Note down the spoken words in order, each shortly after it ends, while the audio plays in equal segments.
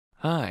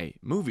Hi,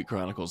 Movie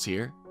Chronicles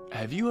here.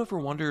 Have you ever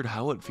wondered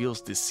how it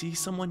feels to see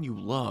someone you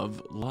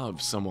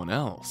love someone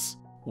else?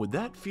 Would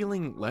that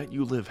feeling let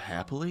you live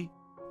happily?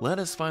 Let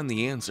us find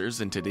the answers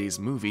in today's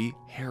movie,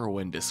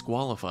 Heroine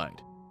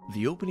Disqualified.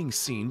 The opening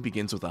scene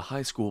begins with a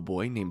high school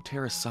boy named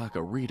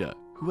Terasaka Rita,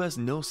 who has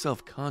no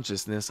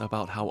self-consciousness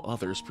about how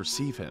others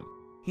perceive him.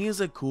 He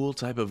is a cool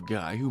type of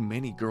guy who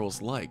many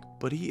girls like,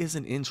 but he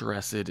isn't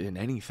interested in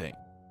anything.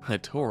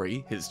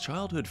 Hatori, his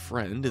childhood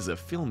friend, is a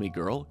filmy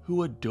girl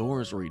who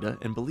adores Rita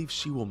and believes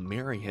she will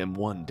marry him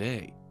one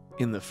day.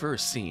 In the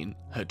first scene,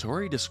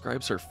 Hatori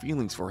describes her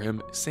feelings for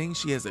him, saying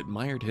she has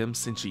admired him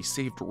since she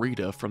saved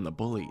Rita from the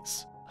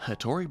bullies.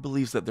 Hatori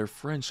believes that their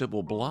friendship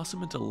will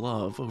blossom into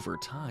love over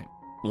time.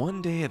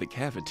 One day at the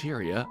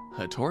cafeteria,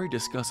 Hatori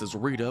discusses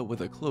Rita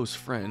with a close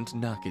friend,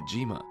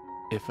 Nakajima.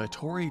 If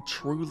Hatori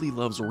truly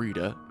loves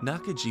Rita,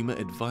 Nakajima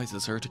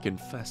advises her to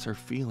confess her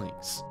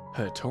feelings.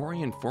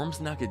 Hatori informs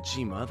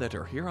Nakajima that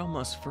her hero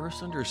must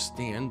first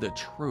understand the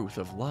truth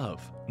of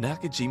love.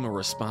 Nakajima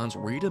responds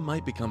Rita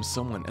might become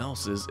someone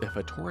else's if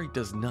Hatori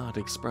does not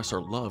express her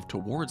love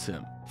towards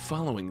him.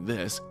 Following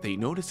this, they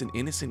notice an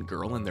innocent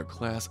girl in their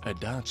class,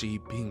 Adachi,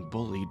 being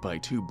bullied by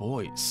two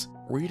boys.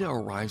 Rita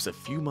arrives a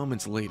few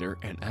moments later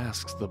and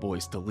asks the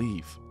boys to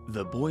leave.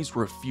 The boys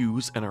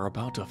refuse and are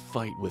about to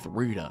fight with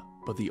Rita,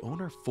 but the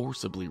owner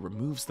forcibly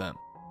removes them.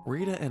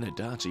 Rita and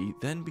Adachi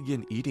then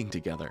begin eating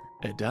together.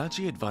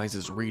 Adachi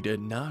advises Rita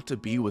not to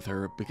be with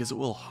her because it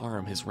will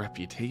harm his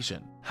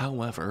reputation.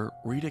 However,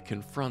 Rita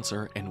confronts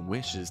her and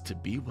wishes to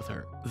be with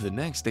her. The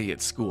next day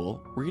at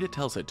school, Rita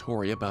tells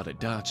Hatori about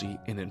Adachi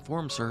and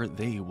informs her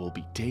they will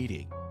be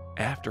dating.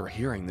 After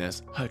hearing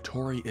this,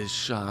 Hatori is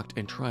shocked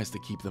and tries to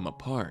keep them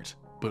apart.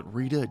 But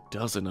Rita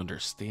doesn't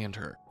understand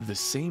her. The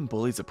same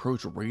bullies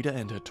approach Rita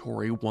and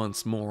Hatori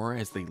once more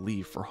as they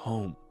leave for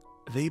home.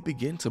 They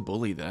begin to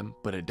bully them,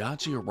 but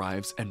Adachi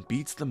arrives and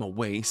beats them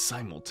away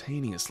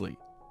simultaneously.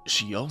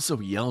 She also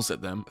yells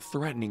at them,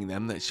 threatening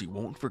them that she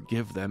won't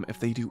forgive them if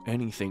they do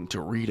anything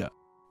to Rita.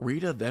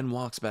 Rita then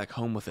walks back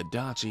home with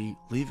Adachi,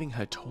 leaving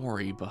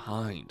Hatori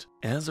behind.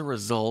 As a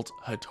result,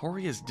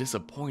 Hatori is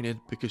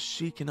disappointed because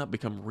she cannot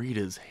become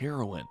Rita's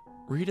heroine.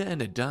 Rita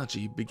and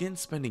Adachi begin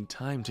spending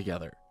time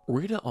together.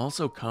 Rita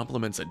also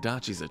compliments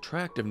Adachi's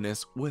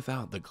attractiveness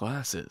without the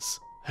glasses.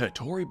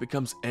 Hatori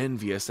becomes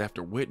envious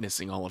after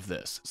witnessing all of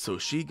this, so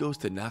she goes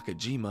to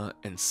Nakajima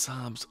and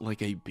sobs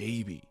like a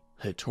baby.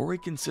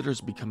 Hatori considers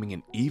becoming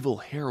an evil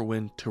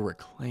heroine to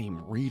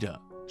reclaim Rita.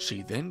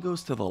 She then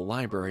goes to the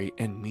library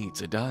and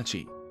meets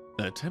Adachi.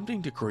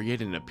 Attempting to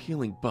create an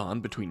appealing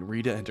bond between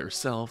Rita and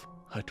herself,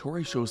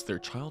 Hatori shows their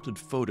childhood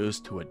photos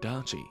to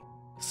Adachi.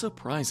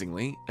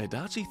 Surprisingly,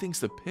 Adachi thinks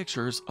the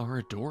pictures are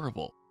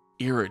adorable.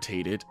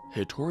 Irritated,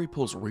 Hatori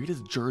pulls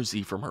Rita's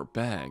jersey from her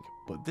bag,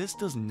 but this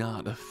does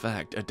not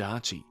affect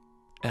Adachi.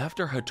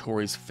 After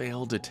Hatori's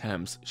failed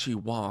attempts, she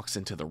walks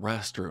into the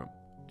restroom.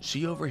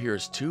 She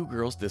overhears two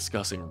girls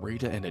discussing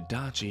Rita and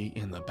Adachi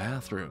in the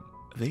bathroom.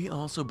 They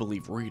also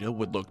believe Rita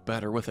would look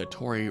better with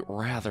Hatori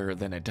rather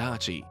than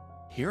Adachi.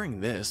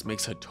 Hearing this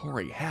makes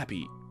Hatori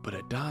happy, but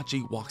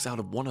Adachi walks out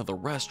of one of the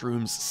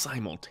restrooms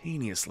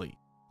simultaneously.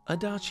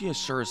 Adachi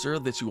assures her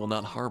that she will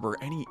not harbor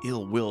any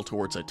ill will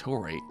towards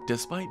Hatori,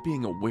 despite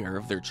being aware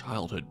of their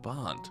childhood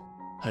bond.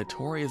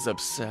 Hatori is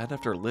upset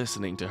after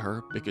listening to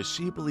her because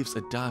she believes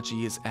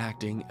Adachi is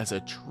acting as a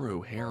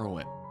true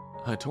heroine.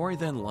 Hatori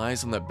then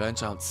lies on the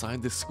bench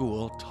outside the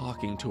school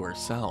talking to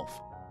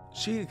herself.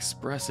 She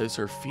expresses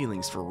her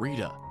feelings for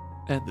Rita.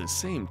 At the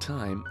same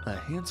time, a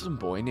handsome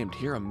boy named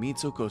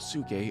Hiramitsu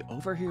Kosuke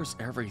overhears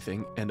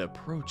everything and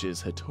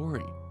approaches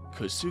Hatori.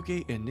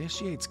 Kosuke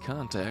initiates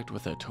contact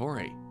with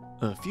Hatori.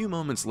 A few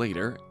moments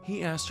later,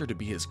 he asks her to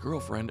be his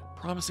girlfriend,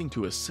 promising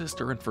to assist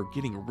her in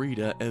forgetting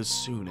Rita as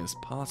soon as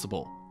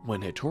possible.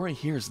 When Hatori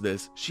hears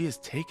this, she is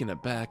taken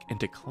aback and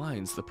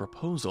declines the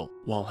proposal.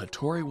 While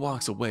Hatori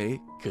walks away,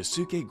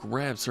 Kosuke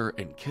grabs her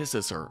and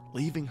kisses her,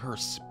 leaving her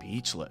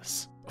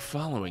speechless.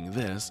 Following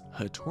this,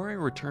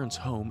 Hatori returns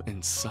home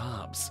and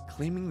sobs,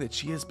 claiming that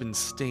she has been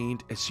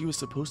stained as she was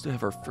supposed to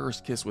have her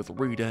first kiss with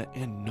Rita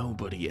and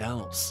nobody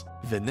else.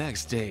 The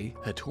next day,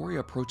 Hatori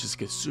approaches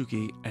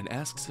Kosuke and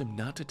asks him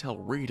not to tell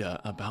Rita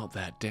about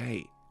that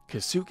day.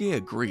 Kosuke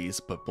agrees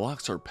but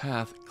blocks her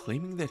path,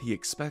 claiming that he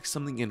expects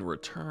something in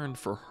return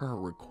for her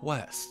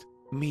request.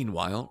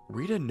 Meanwhile,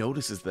 Rita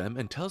notices them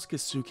and tells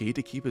Kosuke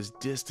to keep his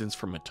distance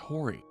from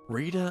Hatori.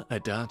 Rita,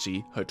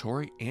 Adachi,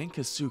 Hatori, and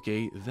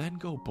Kosuke then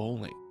go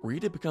bowling.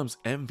 Rita becomes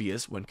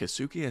envious when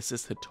Kosuke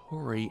assists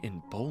Hatori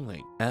in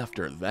bowling.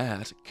 After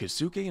that,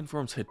 Kosuke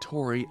informs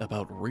Hatori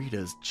about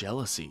Rita's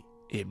jealousy.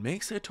 It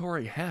makes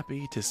Hatori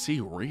happy to see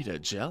Rita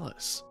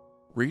jealous.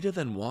 Rita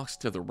then walks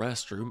to the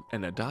restroom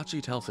and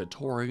Adachi tells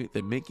Hatori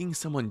that making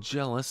someone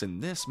jealous in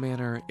this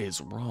manner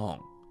is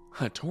wrong.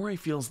 Hatori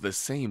feels the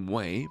same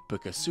way,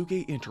 but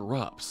Kosuke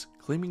interrupts,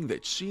 claiming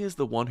that she is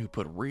the one who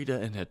put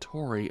Rita and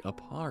Hatori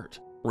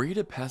apart.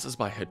 Rita passes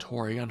by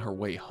Hatori on her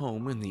way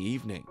home in the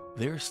evening.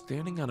 They are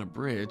standing on a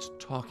bridge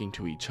talking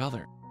to each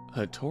other.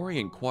 Hatori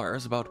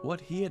inquires about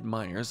what he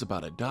admires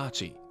about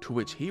Adachi, to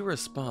which he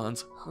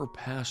responds her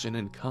passion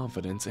and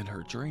confidence in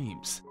her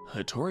dreams.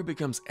 Hatori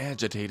becomes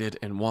agitated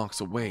and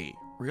walks away,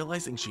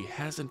 realizing she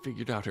hasn't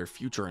figured out her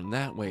future in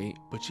that way,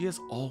 but she has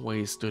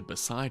always stood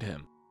beside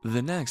him.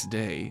 The next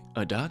day,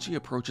 Adachi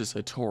approaches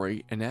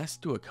Hatori and asks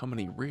to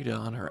accompany Rita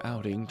on her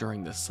outing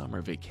during the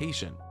summer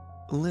vacation.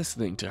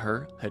 Listening to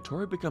her,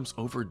 Hatori becomes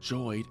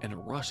overjoyed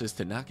and rushes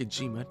to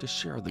Nakajima to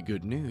share the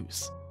good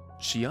news.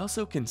 She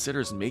also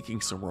considers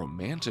making some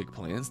romantic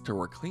plans to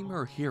reclaim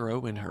her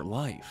hero in her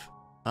life.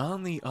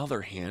 On the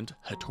other hand,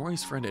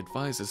 Hatori's friend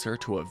advises her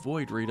to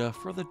avoid Rita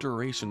for the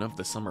duration of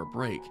the summer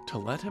break to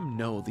let him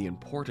know the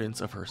importance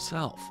of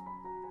herself.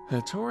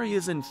 Hatori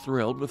isn't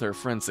thrilled with her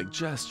friend's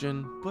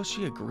suggestion, but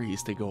she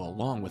agrees to go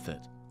along with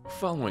it.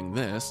 Following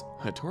this,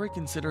 Hatori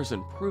considers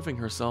improving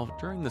herself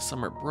during the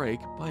summer break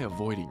by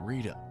avoiding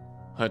Rita.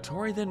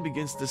 Hatori then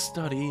begins to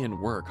study and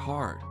work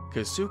hard.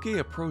 Kosuke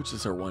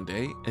approaches her one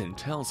day and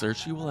tells her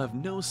she will have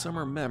no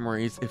summer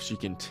memories if she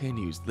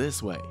continues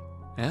this way.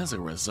 As a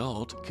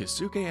result,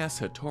 Kosuke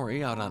asks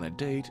Hatori out on a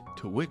date,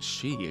 to which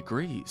she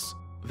agrees.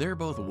 They're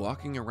both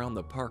walking around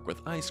the park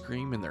with ice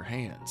cream in their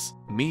hands.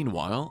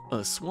 Meanwhile,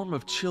 a swarm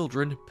of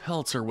children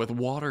pelts her with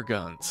water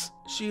guns.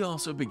 She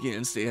also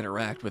begins to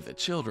interact with the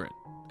children.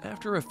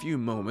 After a few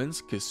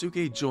moments,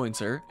 Kosuke joins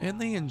her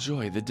and they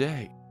enjoy the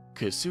day.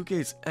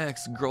 Kosuke's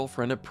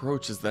ex-girlfriend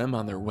approaches them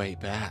on their way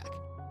back.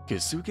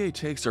 Kosuke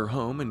takes her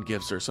home and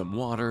gives her some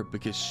water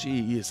because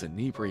she is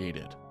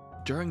inebriated.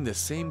 During the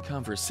same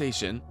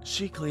conversation,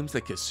 she claims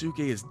that Kosuke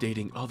is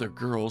dating other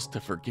girls to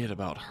forget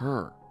about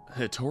her.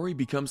 Hatori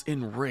becomes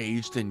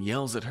enraged and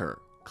yells at her,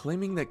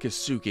 claiming that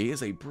Kosuke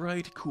is a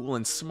bright, cool,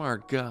 and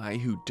smart guy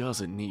who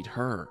doesn't need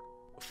her.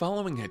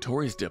 Following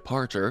Hatori's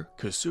departure,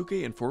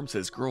 Kosuke informs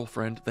his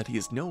girlfriend that he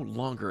is no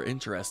longer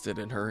interested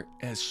in her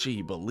as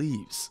she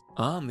believes.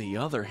 On the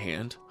other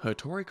hand,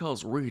 Hatori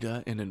calls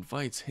Rita and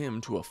invites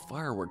him to a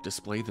firework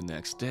display the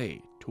next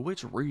day, to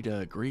which Rita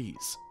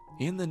agrees.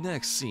 In the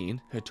next scene,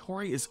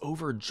 Hatori is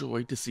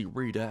overjoyed to see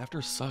Rita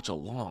after such a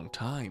long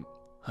time.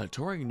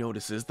 Hatori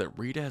notices that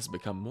Rita has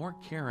become more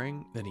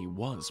caring than he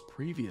was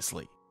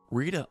previously.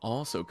 Rita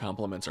also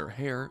compliments her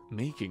hair,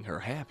 making her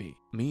happy.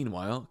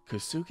 Meanwhile,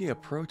 Kosuke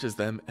approaches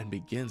them and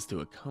begins to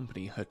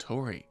accompany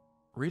Hatori.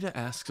 Rita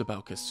asks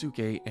about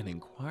Kosuke and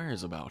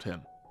inquires about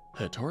him.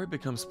 Hatori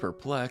becomes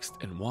perplexed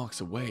and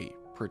walks away,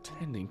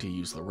 pretending to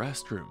use the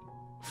restroom.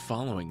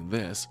 Following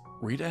this,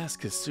 Rita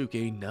asks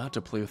Kosuke not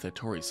to play with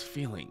Hatori's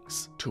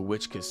feelings, to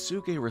which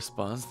Kosuke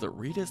responds that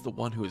Rita is the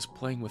one who is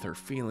playing with her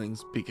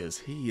feelings because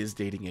he is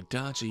dating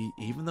Adachi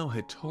even though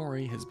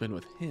Hatori has been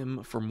with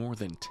him for more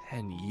than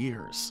 10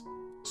 years.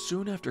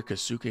 Soon after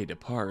Kosuke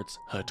departs,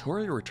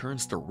 Hatori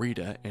returns to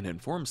Rita and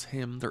informs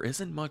him there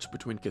isn't much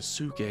between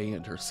Kosuke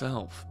and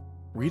herself.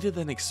 Rita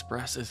then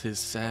expresses his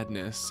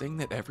sadness, saying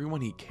that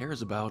everyone he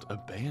cares about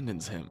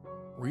abandons him.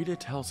 Rita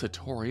tells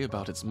Hatori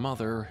about his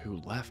mother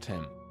who left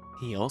him.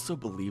 He also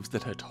believes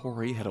that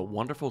Hatori had a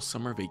wonderful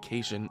summer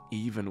vacation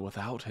even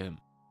without him.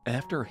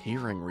 After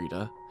hearing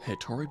Rita,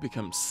 Hatori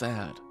becomes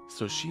sad,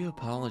 so she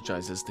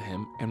apologizes to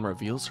him and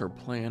reveals her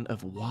plan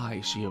of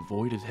why she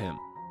avoided him.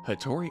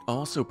 Hatori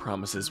also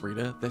promises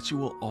Rita that she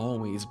will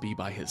always be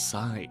by his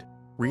side.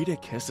 Rita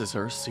kisses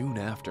her soon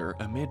after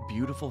amid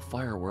beautiful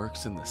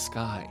fireworks in the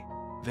sky.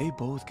 They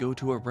both go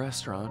to a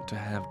restaurant to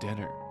have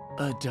dinner.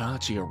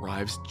 Adachi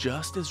arrives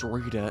just as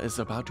Rita is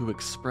about to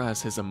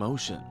express his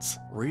emotions.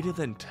 Rita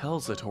then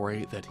tells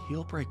Hatori that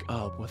he'll break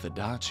up with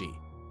Adachi.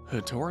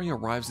 Hatori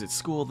arrives at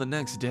school the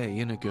next day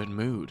in a good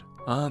mood.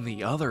 On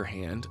the other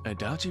hand,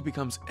 Adachi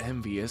becomes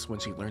envious when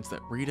she learns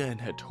that Rita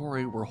and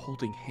Hatori were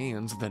holding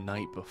hands the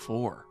night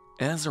before.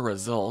 As a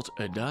result,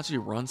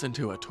 Adachi runs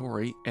into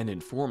Hatori and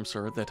informs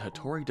her that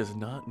Hatori does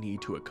not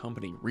need to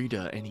accompany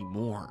Rita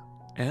anymore.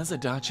 As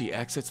Adachi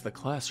exits the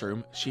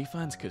classroom, she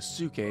finds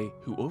Kosuke,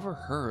 who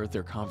overheard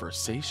their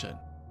conversation.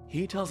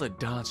 He tells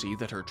Adachi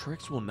that her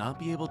tricks will not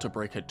be able to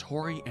break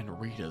Hatori and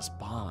Rita's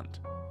bond.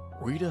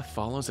 Rita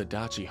follows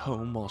Adachi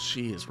home while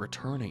she is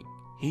returning.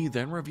 He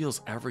then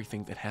reveals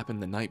everything that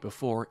happened the night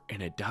before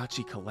and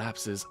Adachi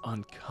collapses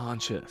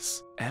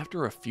unconscious.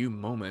 After a few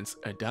moments,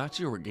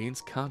 Adachi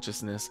regains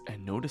consciousness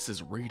and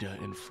notices Rita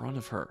in front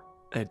of her.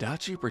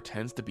 Adachi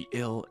pretends to be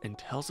ill and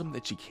tells him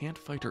that she can't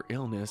fight her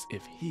illness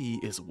if he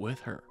is with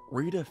her.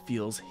 Rita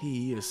feels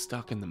he is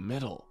stuck in the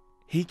middle.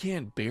 He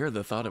can't bear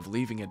the thought of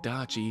leaving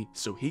Adachi,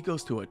 so he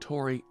goes to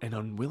Hatori and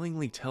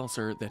unwillingly tells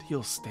her that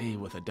he'll stay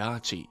with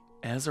Adachi.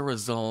 As a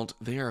result,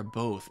 they are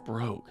both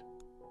broke.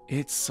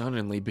 It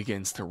suddenly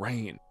begins to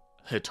rain.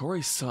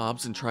 Hatori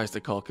sobs and tries to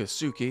call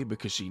Kosuke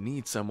because she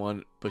needs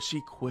someone, but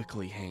she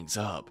quickly hangs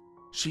up.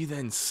 She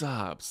then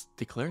sobs,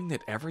 declaring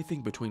that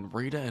everything between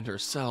Rita and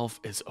herself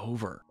is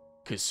over.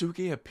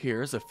 Kosuke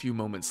appears a few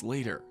moments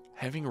later,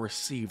 having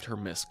received her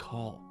missed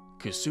call.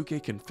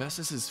 Kosuke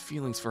confesses his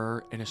feelings for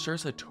her and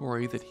assures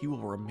Hatori that he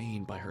will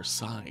remain by her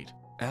side.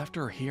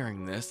 After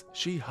hearing this,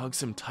 she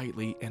hugs him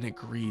tightly and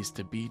agrees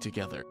to be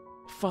together.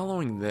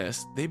 Following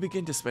this, they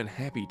begin to spend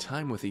happy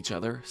time with each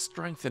other,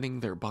 strengthening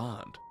their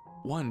bond.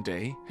 One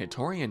day,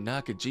 Hatori and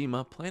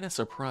Nakajima plan a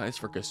surprise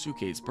for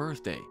Kasuke's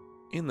birthday.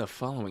 In the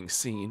following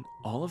scene,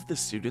 all of the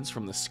students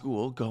from the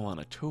school go on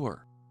a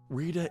tour.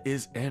 Rita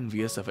is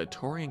envious of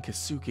Hatori and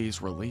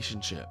Kasuke's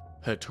relationship.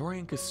 Hatori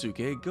and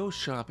Kasuke go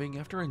shopping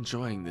after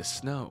enjoying the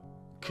snow.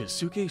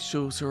 Kasuke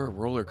shows her a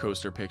roller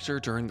coaster picture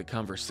during the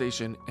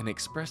conversation and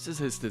expresses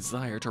his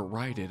desire to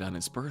ride it on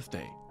his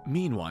birthday.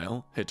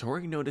 Meanwhile,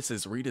 Hatori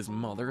notices Rita's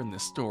mother in the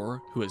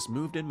store, who has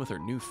moved in with her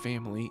new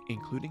family,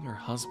 including her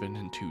husband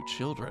and 2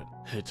 children.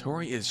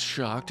 Hatori is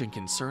shocked and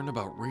concerned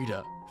about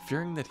Rita,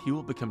 fearing that he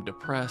will become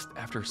depressed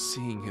after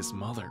seeing his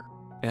mother.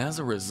 As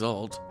a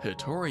result,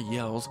 Hatori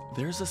yells,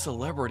 "There's a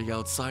celebrity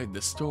outside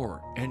the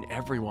store," and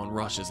everyone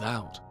rushes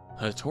out.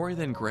 Hatori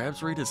then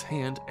grabs Rita's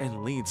hand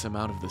and leads him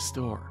out of the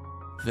store.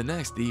 The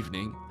next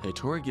evening,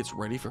 Hatori gets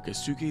ready for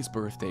Kasuke's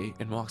birthday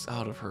and walks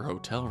out of her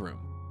hotel room.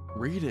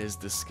 Rita is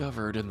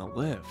discovered in the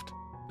lift.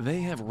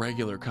 They have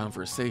regular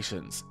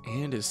conversations,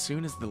 and as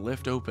soon as the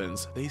lift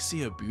opens, they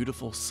see a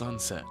beautiful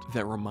sunset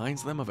that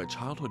reminds them of a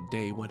childhood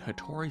day when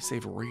Hatori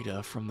saved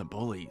Rita from the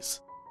bullies.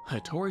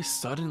 Hatori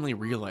suddenly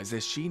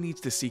realizes she needs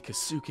to see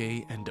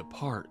Kasuke and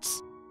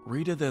departs.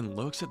 Rita then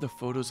looks at the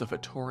photos of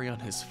Hatori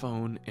on his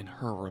phone in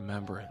her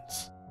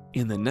remembrance.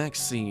 In the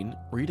next scene,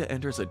 Rita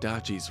enters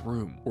Adachi's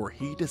room, where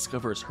he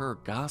discovers her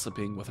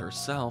gossiping with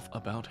herself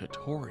about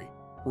Hatori.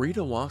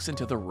 Rita walks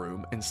into the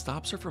room and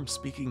stops her from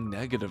speaking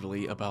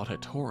negatively about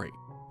Hatori.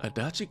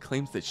 Adachi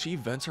claims that she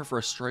vents her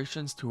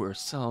frustrations to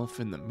herself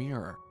in the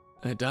mirror.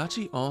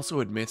 Adachi also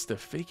admits to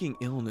faking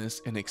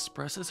illness and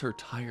expresses her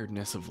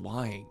tiredness of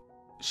lying.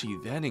 She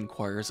then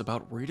inquires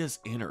about Rita's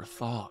inner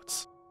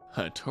thoughts.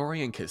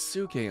 Hatori and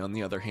Kasuke, on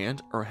the other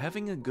hand, are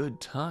having a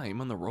good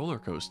time on the roller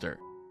coaster.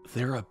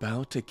 They're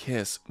about to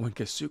kiss when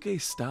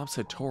Kasuke stops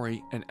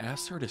Hatori and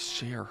asks her to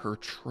share her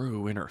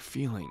true inner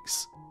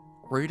feelings.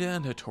 Rita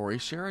and Hatori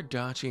share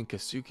Adachi and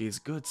Kasuke's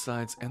good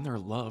sides and their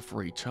love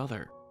for each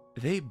other.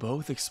 They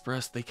both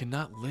express they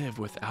cannot live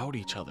without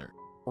each other.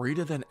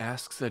 Rita then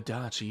asks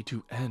Adachi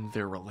to end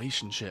their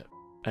relationship.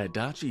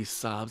 Adachi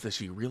sobs as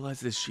she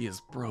realizes she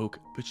is broke,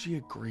 but she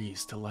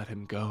agrees to let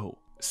him go.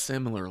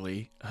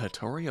 Similarly,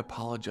 Hatori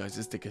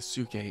apologizes to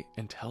Kasuke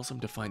and tells him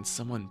to find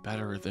someone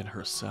better than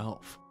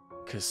herself.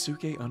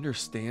 Kasuke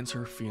understands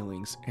her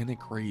feelings and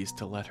agrees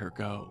to let her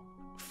go.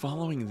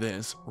 Following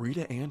this,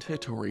 Rita and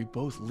Hatori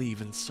both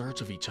leave in search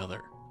of each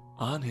other.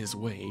 On his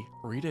way,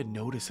 Rita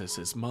notices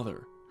his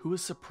mother, who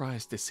is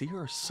surprised to see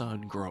her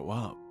son grow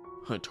up.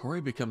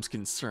 Hatori becomes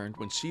concerned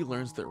when she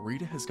learns that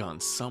Rita has gone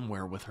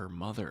somewhere with her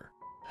mother.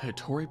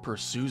 Hatori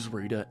pursues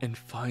Rita and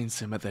finds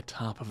him at the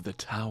top of the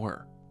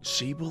tower.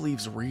 She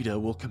believes Rita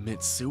will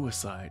commit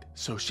suicide,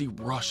 so she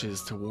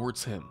rushes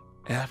towards him.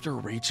 After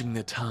reaching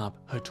the top,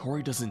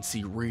 Hatori doesn't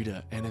see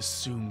Rita and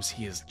assumes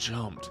he has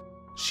jumped.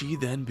 She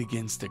then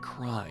begins to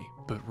cry,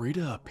 but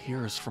Rita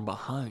appears from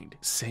behind,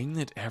 saying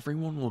that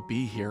everyone will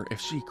be here if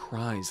she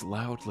cries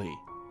loudly.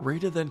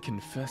 Rita then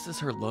confesses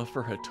her love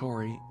for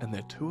Hatori, and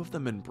the two of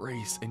them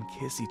embrace and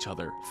kiss each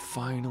other,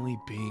 finally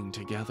being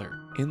together.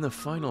 In the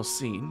final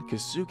scene,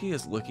 Kasuke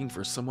is looking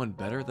for someone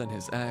better than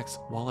his ex,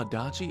 while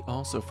Adachi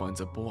also finds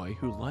a boy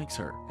who likes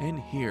her, and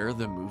here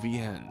the movie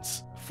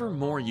ends. For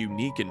more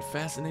unique and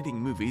fascinating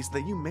movies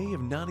that you may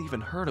have not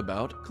even heard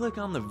about, click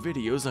on the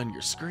videos on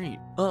your screen.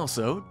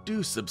 Also,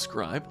 do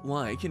subscribe,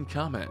 like, and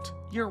comment.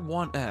 Your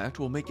one act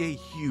will make a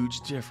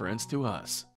huge difference to us.